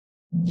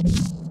I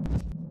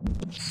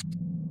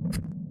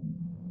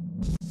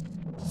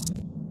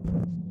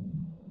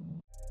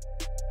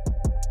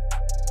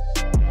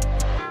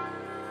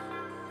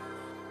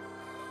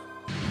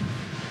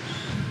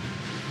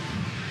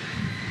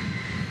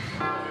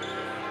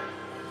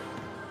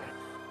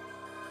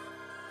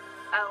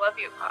love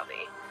you,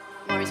 Poppy.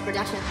 Morris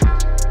Production.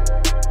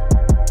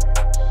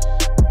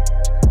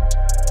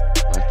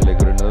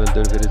 Hættuleikurinn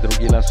auðveldur fyrir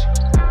Drungilas.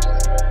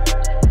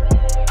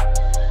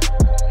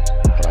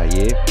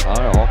 Bragi,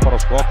 hoppar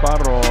og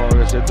skoppar og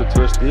við setjum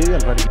 2 stig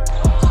en fær ekki.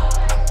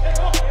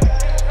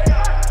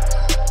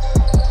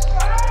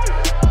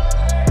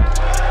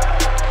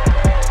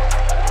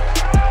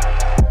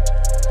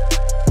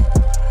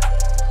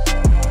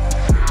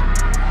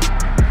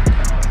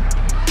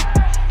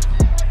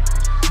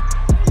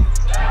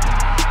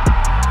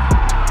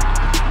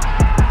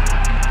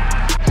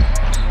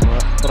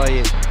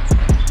 Bragi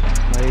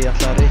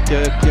ætla að reykja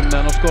upp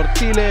meðan á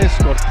Skortiles,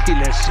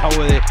 sjáu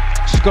þið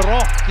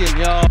skrokkin,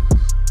 já.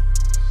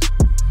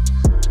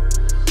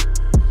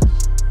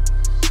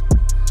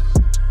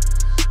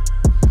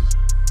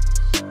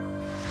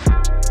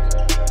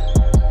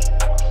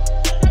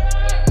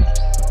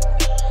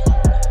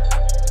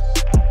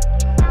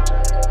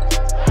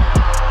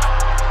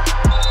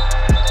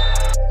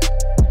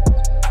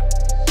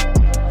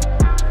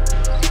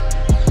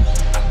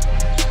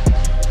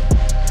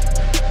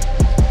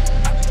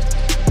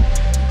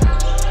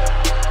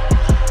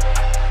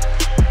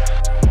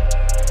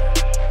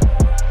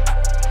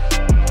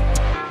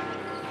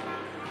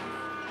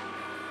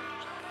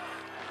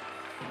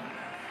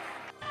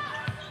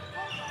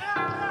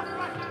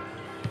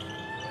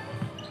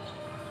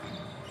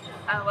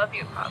 I love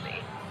you,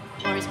 Poppy.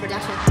 Morris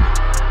Production.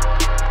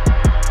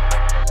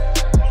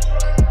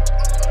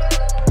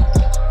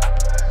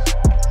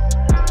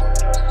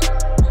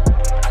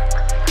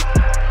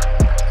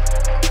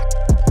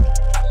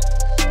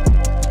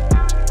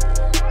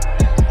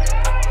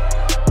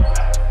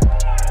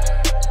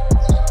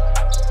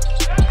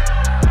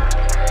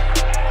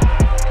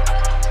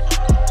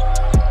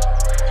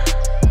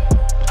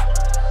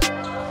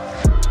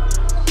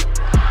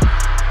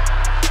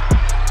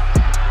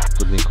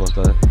 Hvort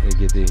að þeir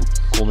geti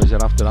komið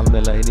sér aftur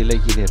almennilega inn í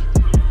leikinn hér.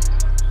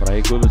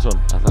 Bragi Gudmundsson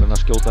ætlar hann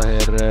að skjóta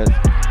hér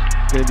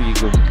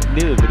Grindvíkingum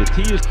niður fyrir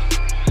 10.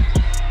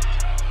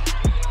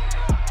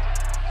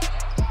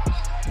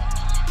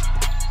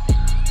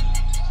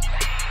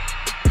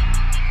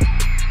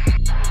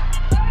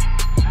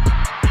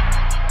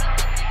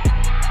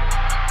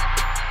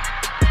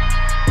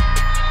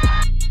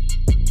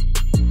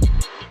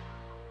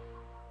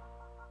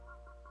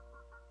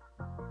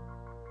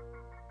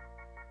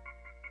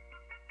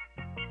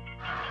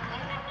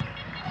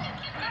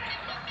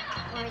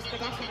 Morris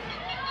Production.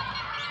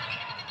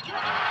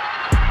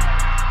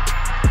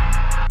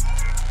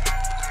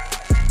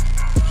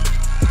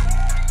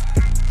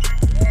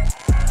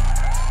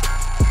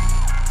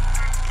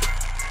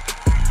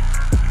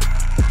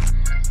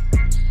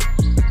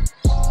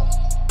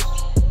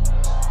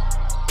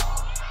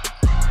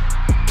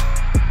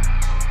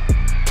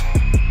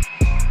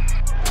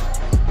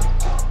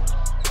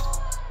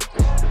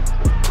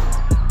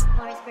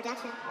 Morris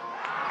Production.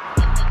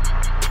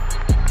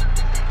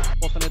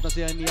 Boltan hérna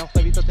síðan í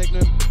 8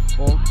 vítategnum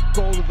og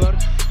góð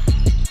vörn.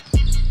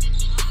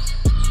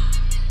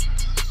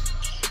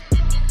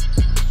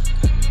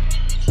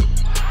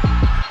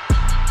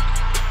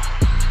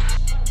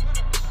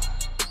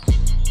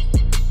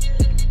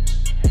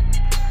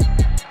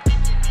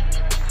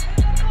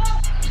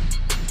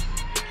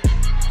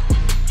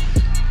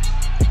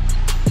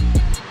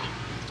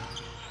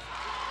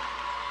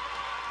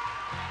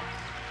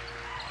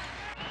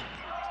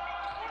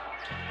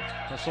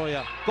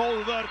 Soja, góð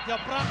vörn hjá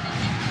Bragi.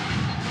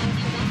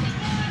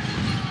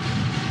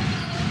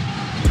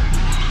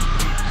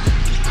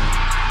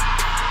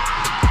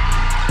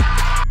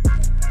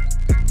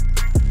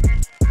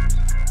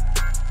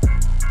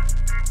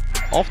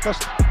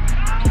 Oftast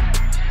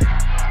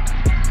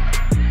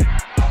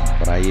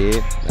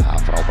Bragi, ja,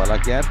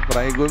 frábærlega gert,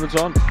 Bragi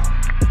Gudmundsson.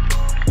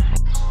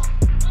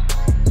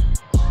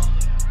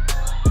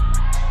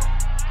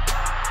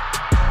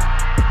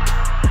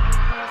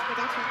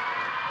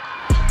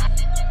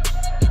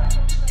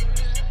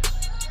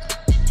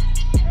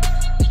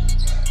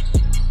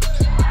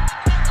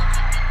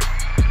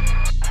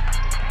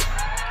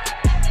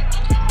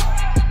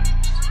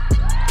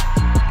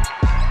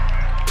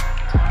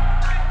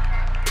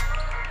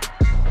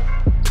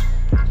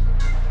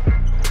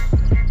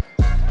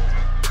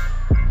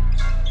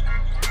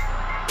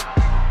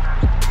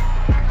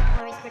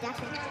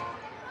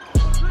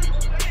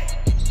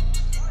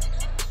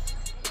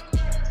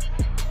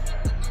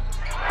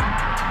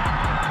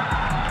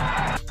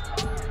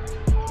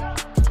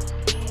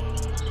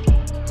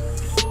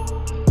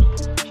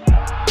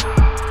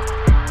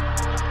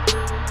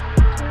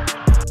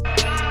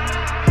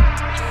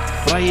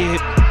 Bragi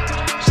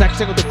 6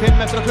 sekúndur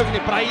 5 eftir að klukkunni,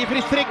 Bragi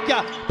fyrir 3,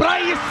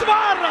 Bragi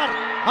svarar,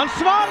 hann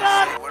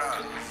svarar!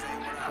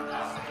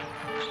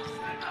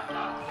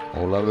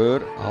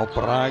 Ólafur á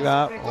Braga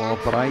og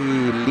Bragi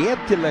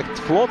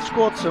léttilegt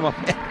flotskot sem að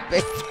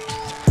beitt.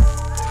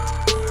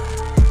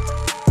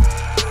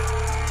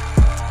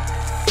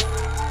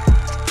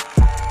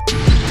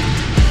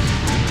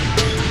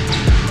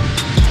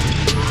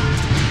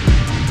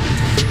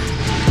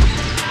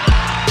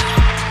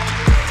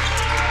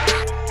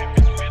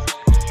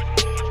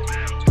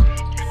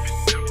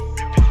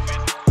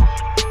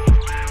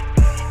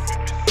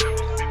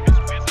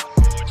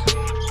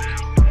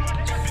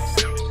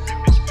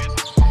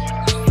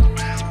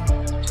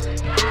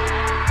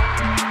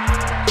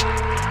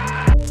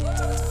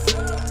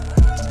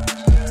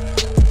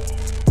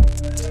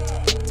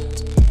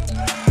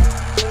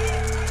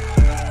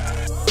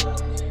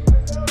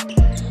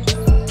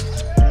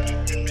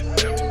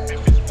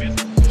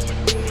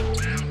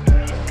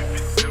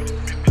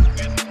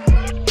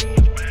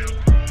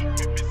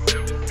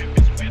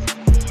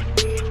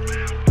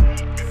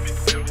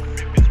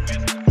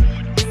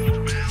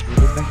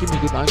 Ekki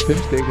mikið aðeins 5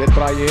 stig, hér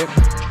Bragi.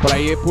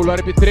 Bragi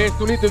púlar upp í þrist,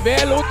 nú lítur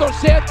vel út og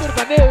setur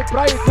það niður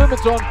Bragi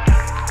Gudmundsson.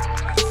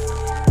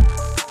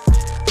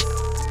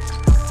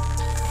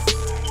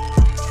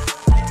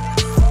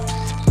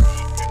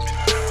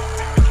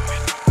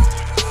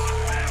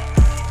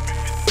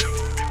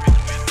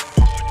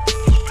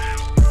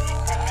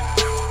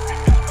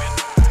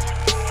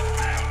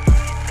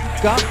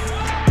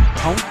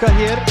 Hanga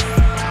hér.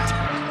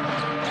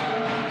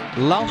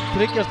 Langt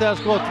þryggjastega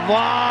skot.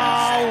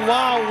 Vá,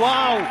 vá, vá!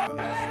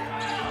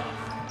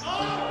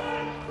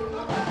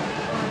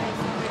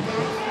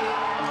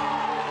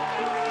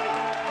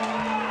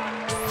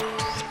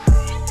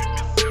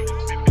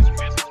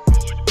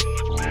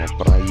 Og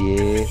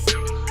Bragi.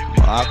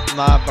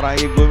 Þarna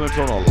Bragi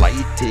Gudmundsson og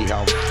læti hjá.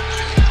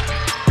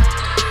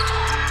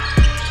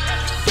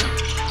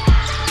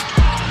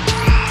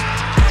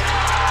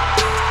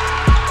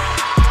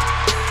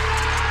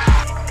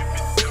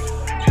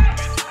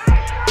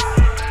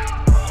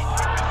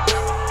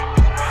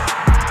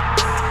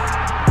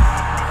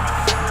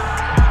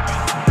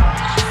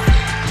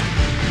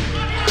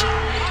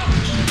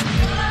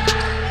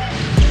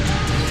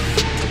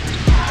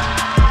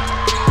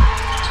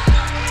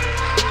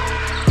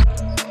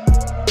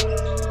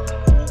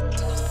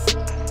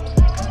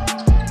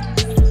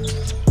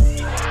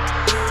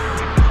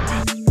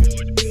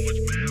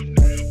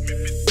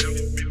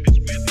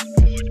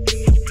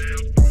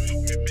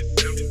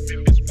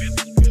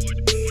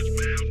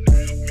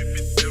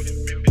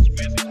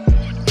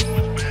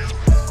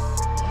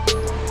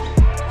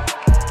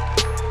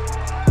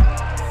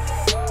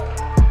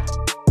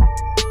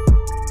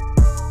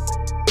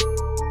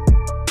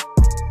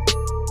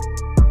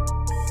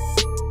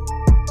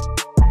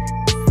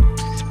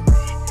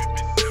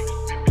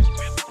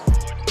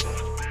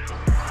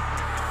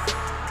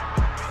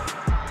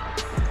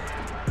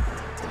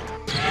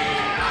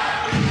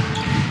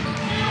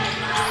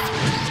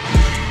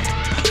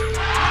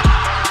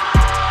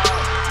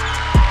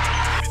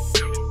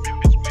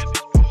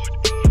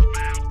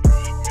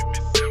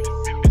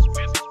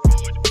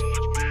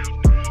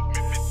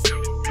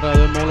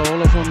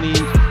 Ólafsson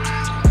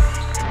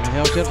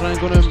hjá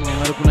sérfræðingunum og hann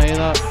verður búinn að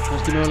eyða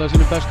kannski mögulega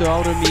sínum bestu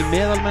árum í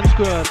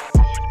meðalmennsku.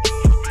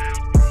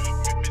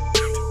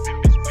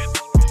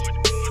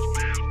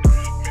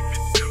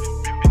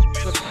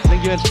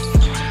 Lengi vel.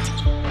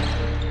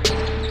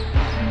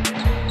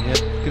 Hér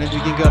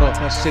Grindvíkingar og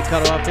þessi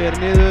karfa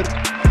fer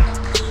niður.